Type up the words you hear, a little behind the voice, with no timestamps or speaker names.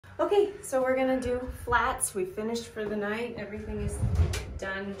Okay, so we're gonna do flats. We finished for the night. Everything is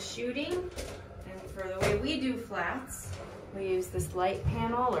done shooting. And for the way we do flats, we use this light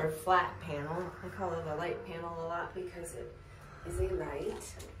panel or flat panel. I call it a light panel a lot because it is a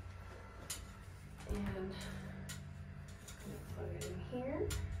light. And I'm gonna plug it in here. I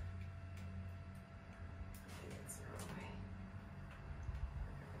think it's the wrong way.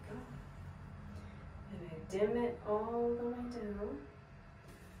 There we go. And I dim it all the way down.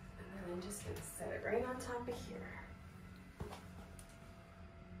 And then I'm just gonna set it right on top of here.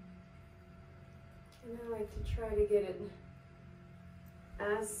 And I like to try to get it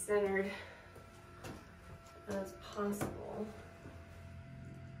as centered as possible.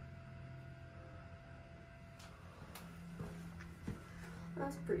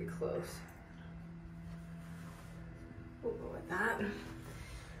 That's pretty close. We'll go with that. And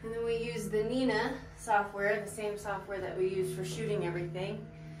then we use the Nina software, the same software that we use for shooting everything.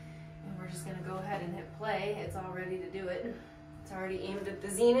 And we're just gonna go ahead and hit play. It's all ready to do it. It's already aimed at the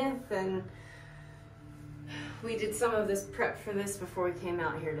zenith, and we did some of this prep for this before we came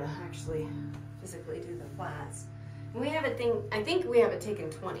out here to actually physically do the flats. And we have it I think we have it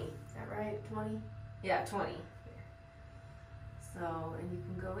taken 20. Is that right? 20? Yeah, 20. So, and you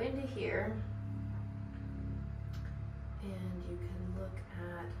can go into here and you can look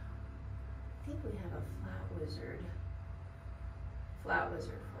at, I think we have a flat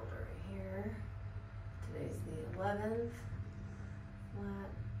wizard folder right here. Today's the 11th. Flat.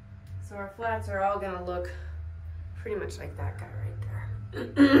 So our flats are all gonna look pretty much like that guy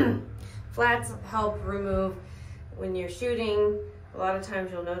right there. Flats help remove, when you're shooting, a lot of times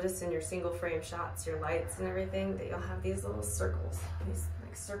you'll notice in your single frame shots, your lights and everything, that you'll have these little circles, these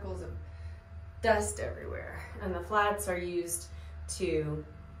like circles of dust everywhere. And the flats are used to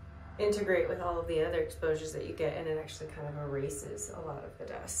integrate with all of the other exposures that you get, and it actually kind of erases a lot of the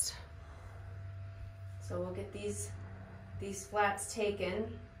dust. So we'll get these flats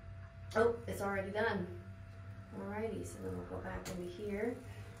taken. Oh, it's already done. Alrighty, so then we'll go back into here,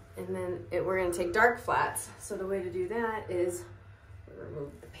 and then we're gonna take dark flats. So the way to do that is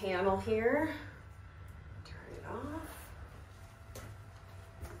remove the panel here, turn it off.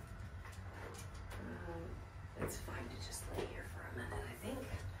 It's fine to just lay here for a minute, I think.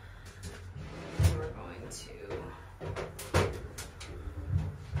 And we're going to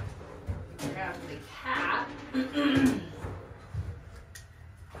grab the cap.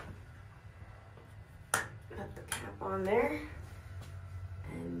 Put the cap on there,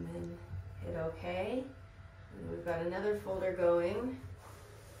 and then hit OK. And we've got another folder going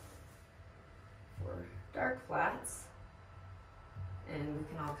for dark flats, and we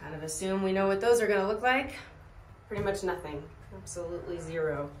can all kind of assume we know what those are going to look like. Pretty much nothing, absolutely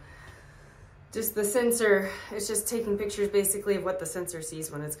zero. Just the sensor, it's just taking pictures basically of what the sensor sees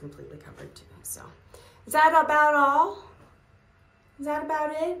when it's completely covered too. So, is that about all? Is that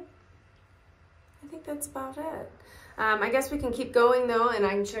about it? I think that's about it. I guess we can keep going though, and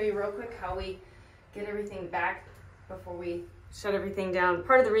I can show you real quick how we get everything back before we shut everything down.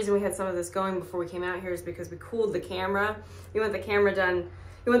 Part of the reason we had some of this going before we came out here is because we cooled the camera. You want the camera to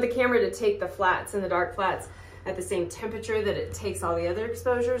take the flats and the dark flats at the same temperature that it takes all the other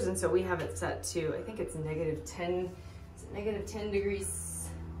exposures, and so we have it set to, I think it's -10, is it -10 degrees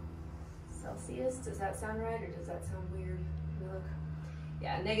Celsius? Does that sound right, or does that sound weird? Let me look.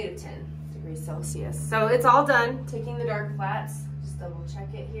 Yeah, -10 degrees Celsius. So it's all done, taking the dark flats. Just double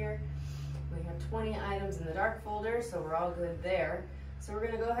check it here. We have 20 items in the dark folder, so we're all good there. So we're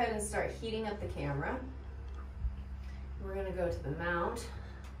gonna go ahead and start heating up the camera. We're gonna go to the mount,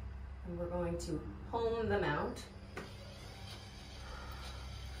 and we're going to home the mount.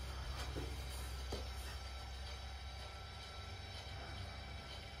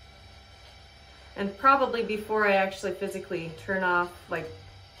 And probably before I actually physically turn off like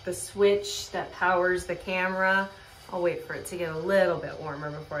the switch that powers the camera, I'll wait for it to get a little bit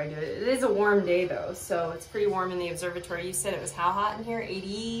warmer before I do it. It is a warm day though, so it's pretty warm in the observatory. You said it was how hot in here?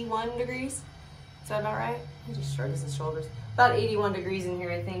 81 degrees? Is that about right? He just shrugs his shoulders. About 81 degrees in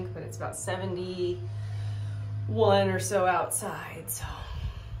here, I think, but it's about 71 or so outside, so.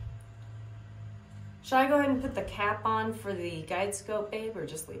 Should I go ahead and put the cap on for the guide scope, babe, or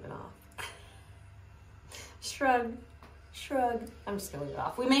just leave it off? Shrug, shrug. I'm just gonna leave it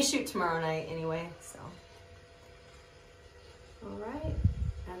off. We may shoot tomorrow night anyway, so. All right,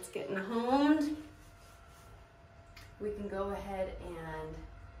 that's getting homed. We can go ahead and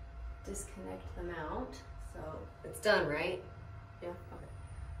disconnect the mount. So it's done, right? Yeah, okay.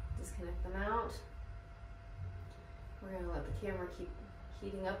 Disconnect the mount. We're gonna let the camera keep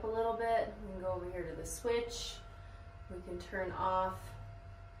heating up a little bit. We can go over here to the switch. We can turn off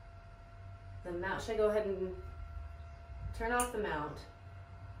The mount, should I go ahead and turn off the mount?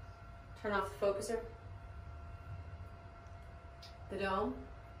 Turn off the focuser? The dome?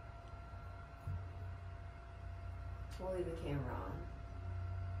 We'll leave the camera on.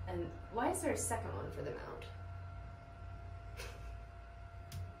 And why is there a second one for the mount?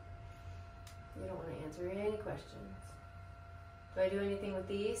 You don't want to answer any questions. Do I do anything with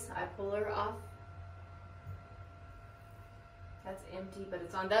these? I pull her off. That's empty, but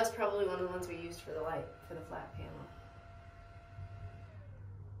it's on. That's probably one of the ones we used for the light, for the flat panel.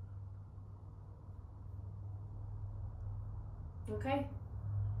 Okay,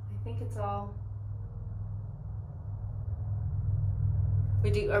 I think it's all.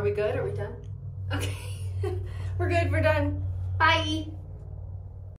 Are we good? Are we done? Okay, we're good, we're done. Bye.